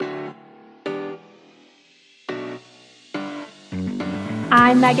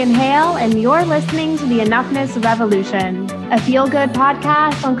I'm Megan Hale, and you're listening to the Enoughness Revolution, a feel-good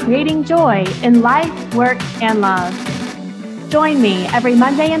podcast on creating joy in life, work, and love. Join me every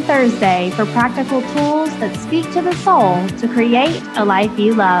Monday and Thursday for practical tools that speak to the soul to create a life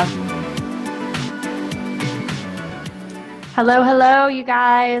you love. Hello, you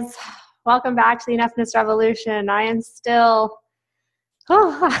guys. Welcome back to the Enoughness Revolution. I am still...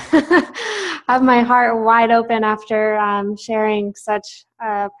 I have my heart wide open after sharing such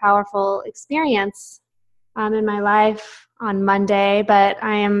a powerful experience in my life on Monday, but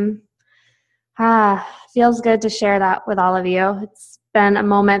feels good to share that with all of you. It's been a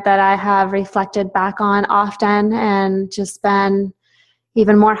moment that I have reflected back on often and just been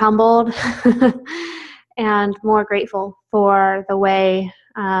even more humbled and more grateful for the way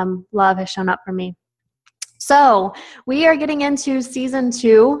love has shown up for me. So we are getting into season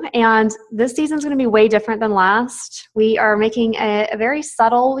 2, and this season is going to be way different than last. We are making a very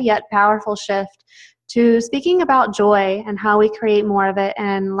subtle yet powerful shift to speaking about joy and how we create more of it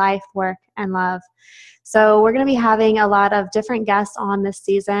in life, work, and love. So we're going to be having a lot of different guests on this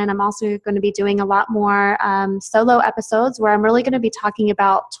season. I'm also going to be doing a lot more solo episodes where I'm really going to be talking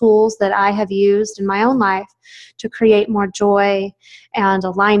about tools that I have used in my own life to create more joy and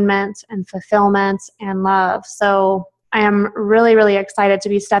alignment and fulfillment and love. So I am really, really excited to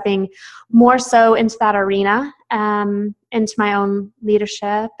be stepping more so into that arena, into my own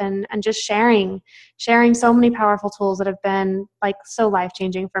leadership and just sharing so many powerful tools that have been so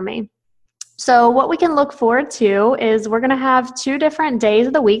life-changing for me. So what we can look forward to is we're going to have 2 different days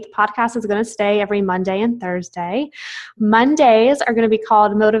of the week. The podcast is going to stay every Monday and Thursday. Mondays are going to be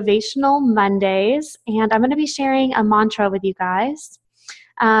called Motivational Mondays, and I'm going to be sharing a mantra with you guys.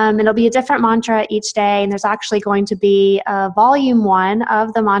 It'll be a different mantra each day, and there's actually going to be a volume 1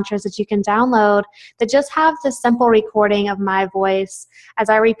 of the mantras that you can download that just have this simple recording of my voice as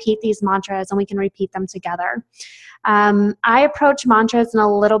I repeat these mantras, and we can repeat them together. I approach mantras in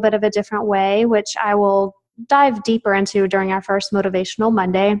a little bit of a different way, which I will dive deeper into during our first Motivational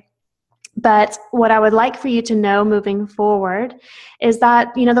Monday. But what I would like for you to know moving forward is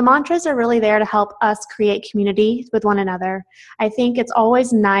that, the mantras are really there to help us create community with one another. I think it's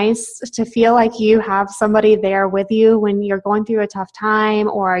always nice to feel like you have somebody there with you when you're going through a tough time,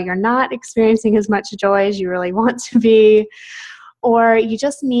 or you're not experiencing as much joy as you really want to be, or you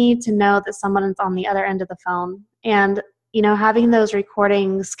just need to know that someone is on the other end of the phone. And, having those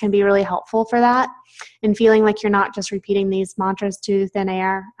recordings can be really helpful for that, and feeling like you're not just repeating these mantras to thin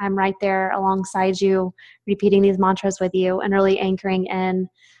air. I'm right there alongside you, repeating these mantras with you and really anchoring in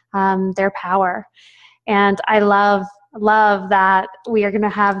their power. And I love that we are going to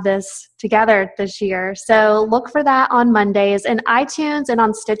have this together this year. So look for that on Mondays. In iTunes and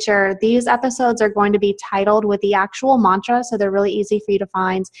on Stitcher, these episodes are going to be titled with the actual mantra, so they're really easy for you to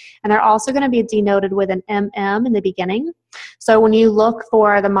find. And they're also going to be denoted with an MM in the beginning. So when you look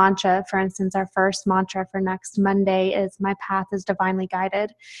for the mantra, for instance, our first mantra for next Monday is "My path is divinely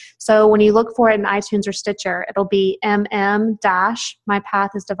guided." So when you look for it in iTunes or Stitcher, it'll be "My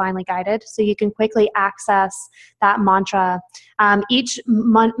path is divinely guided." So you can quickly access that mantra. Each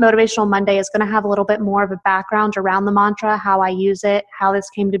Motivational Monday is going to have a little bit more of a background around the mantra, how I use it, how this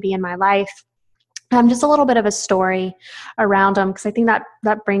came to be in my life. Just a little bit of a story around them, because I think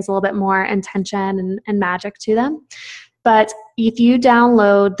that brings a little bit more intention and magic to them. But if you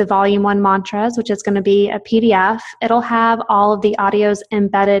download the Volume 1 mantras, which is going to be a PDF, it'll have all of the audios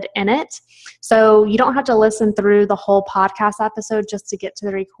embedded in it. So you don't have to listen through the whole podcast episode just to get to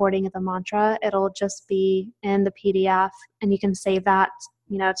the recording of the mantra. It'll just be in the PDF, and you can save that,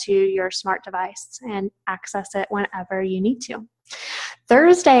 to your smart device and access it whenever you need to.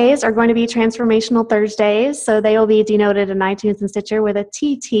 Thursdays are going to be Transformational Thursdays, so they will be denoted in iTunes and Stitcher with a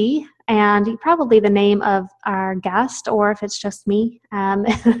TT, and probably the name of our guest, or if it's just me,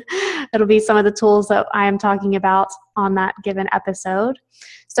 it'll be some of the tools that I am talking about on that given episode.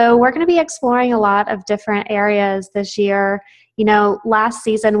 So we're going to be exploring a lot of different areas this year. Last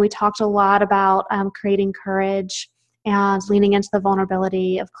season we talked a lot about creating courage and leaning into the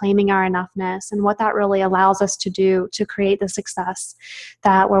vulnerability of claiming our enoughness and what that really allows us to do to create the success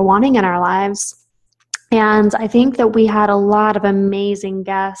that we're wanting in our lives. And I think that we had a lot of amazing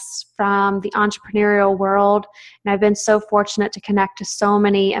guests from the entrepreneurial world, and I've been so fortunate to connect to so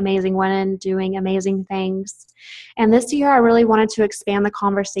many amazing women doing amazing things. And this year I really wanted to expand the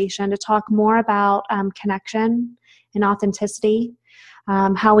conversation to talk more about connection and authenticity,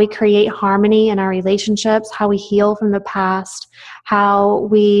 how we create harmony in our relationships, how we heal from the past, how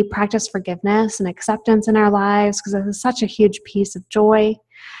we practice forgiveness and acceptance in our lives, because this is such a huge piece of joy.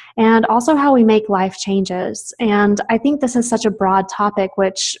 and also how we make life changes. And I think this is such a broad topic,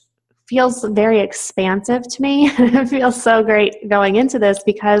 which feels very expansive to me. It feels so great going into this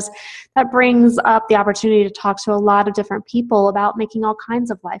because that brings up the opportunity to talk to a lot of different people about making all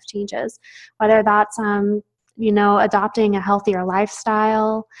kinds of life changes, whether that's adopting a healthier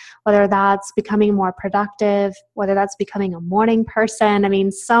lifestyle, whether that's becoming more productive, whether that's becoming a morning person. I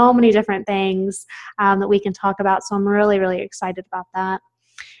mean, so many different things that we can talk about. So I'm really, really excited about that.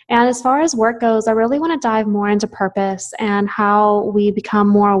 And as far as work goes, I really want to dive more into purpose and how we become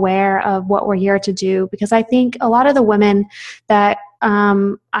more aware of what we're here to do. Because I think a lot of the women that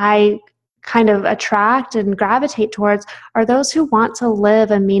I kind of attract and gravitate towards are those who want to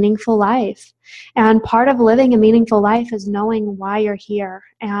live a meaningful life. And part of living a meaningful life is knowing why you're here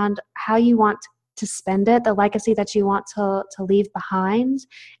and how you want to spend it, the legacy that you want to leave behind.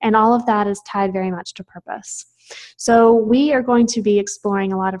 And all of that is tied very much to purpose. So we are going to be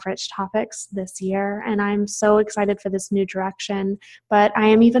exploring a lot of rich topics this year, and I'm so excited for this new direction, but I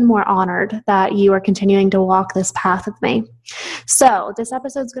am even more honored that you are continuing to walk this path with me. So this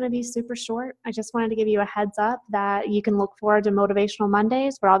episode is going to be super short. I just wanted to give you a heads up that you can look forward to Motivational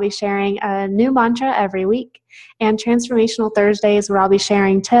Mondays, where I'll be sharing a new mantra every week, and Transformational Thursdays, where I'll be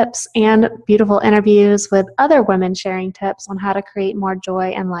sharing tips and beautiful interviews with other women sharing tips on how to create more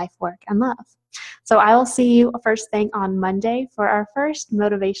joy in life, work, and love. So I will see you first thing on Monday for our first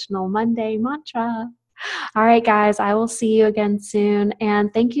Motivational Monday mantra. All right, guys, I will see you again soon.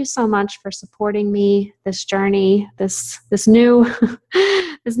 And thank you so much for supporting me, this journey, this new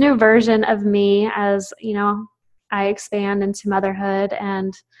this new version of me as, I expand into motherhood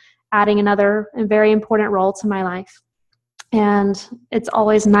and adding another and very important role to my life. And it's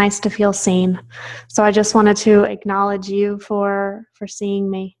always nice to feel seen. So I just wanted to acknowledge you for seeing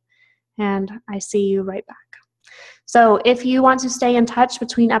me. And I see you right back. So if you want to stay in touch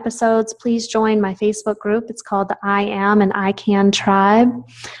between episodes, please join my Facebook group. It's called the I Am and I Can Tribe.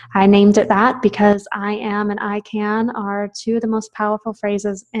 I named it that because I am and I can are two of the most powerful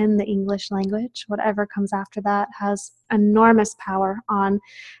phrases in the English language. Whatever comes after that has enormous power on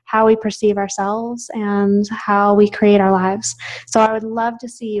how we perceive ourselves and how we create our lives. So I would love to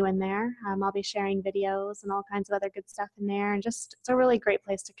see you in there. I'll be sharing videos and all kinds of other good stuff in there. And just, it's a really great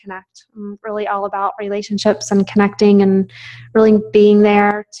place to connect. I'm really all about relationships and connecting and really being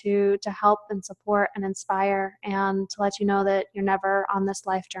there to help and support and inspire and to let you know that you're never on this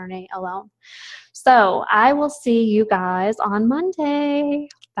life journey alone. So I will see you guys on Monday.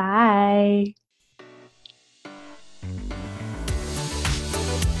 Bye.